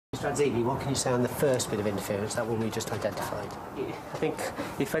Mr. Anzini, what can you say on the first bit of interference, that one we just identified? I think,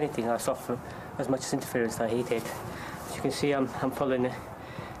 if anything, I suffer as much as interference that he did. As you can see, I'm following the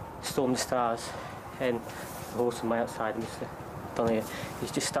Storm the Stars, and the horse on my outside, Mr. Donahue,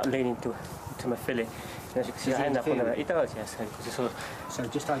 he's just started leaning to my filly. And as you can see, I end up on the... He does, yes. So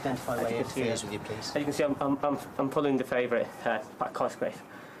just identify where he interferes with you, please. As you can see, I'm following the favourite, Pat Cosgrave.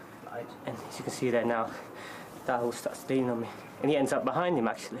 Right. And as you can see there now, that horse starts leaning on me. And he ends up behind him,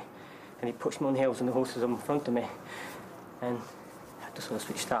 actually. And he pushed me on the heels and the horse was in front of me. And I had to sort of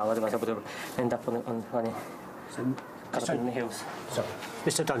switch style, otherwise I would have ended up on it. So, in the heels. Sorry.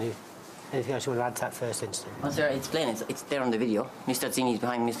 Mr. Donahue, anything else you want to add to that first incident? Well, sir, it's plain. It's there on the video. Mr. Azzini's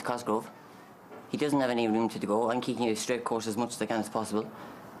behind Mr. Cosgrove. He doesn't have any room to go. I'm keeping a straight course as much as I can as possible.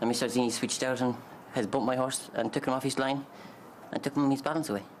 And Mr. Azzini switched out and has bumped my horse and took him off his line and took him his balance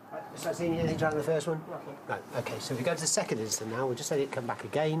away. Right, Mr. Azzini, anything to add on the first one? No. Okay, so if we go to the second incident now, we'll just let it come back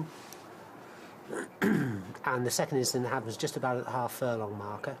again. And the second incident happens just about at the half furlong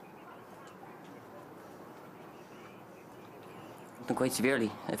marker. Quite severely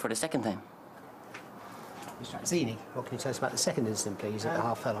for the second time. Mr. Azzini, what can you tell us about the second incident, please, at the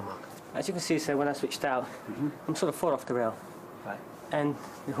half furlong marker? As you can see, so when I switched out, I'm sort of far off the rail. Right. And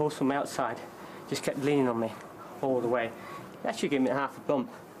the horse from my outside just kept leaning on me all the way. He actually gave me half a bump.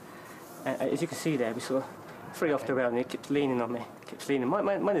 As you can see there, we sort of free off the rail and he keeps leaning on me. Keeps leaning.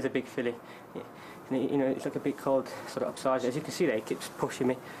 Mine is a big filly. And you know, it's like a big cold sort of upside. As you can see there, he keeps pushing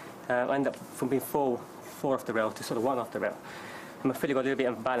me. I end up from being four off the rail to sort of one off the rail. And my filly got a little bit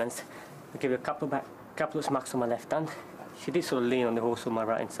unbalanced. I gave her a couple of smacks on my left hand. She did sort of lean on the horse on my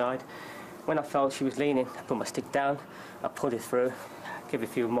right hand side. When I felt she was leaning, I put my stick down, I pulled it through, gave a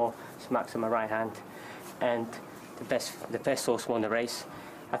few more smacks on my right hand, and the best horse won the race.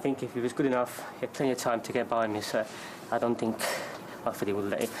 I think if he was good enough, he had plenty of time to get by me, so I don't think my filly would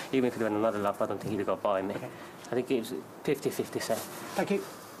let him. Even if he went another lap, I don't think he'd have got by me. Okay. I think it was 50-50, so. Thank you.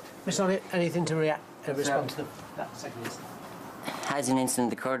 Mr. Donahue, anything to respond to that second incident? Has an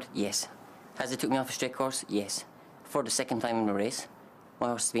incident occurred? Yes. Has it took me off a straight course? Yes. For the second time in the race, my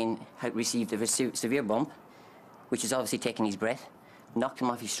horse has received a severe bump, which has obviously taken his breath, knocked him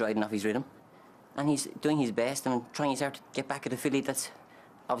off his stride and off his rhythm, and he's doing his best and trying his hard to get back at a filly that's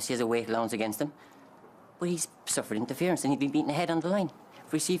obviously has a weight allowance against him, but he's suffered interference and he's been beaten ahead on the line.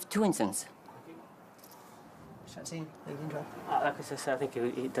 Received 2 incidents. Like I said, I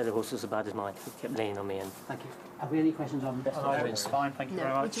think the horse was about as mine. He kept leaning on me. And thank you. Have we any questions on this? No, it's fine, thank you very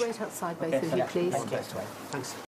much. Would you wait outside, both of you, please? Thanks.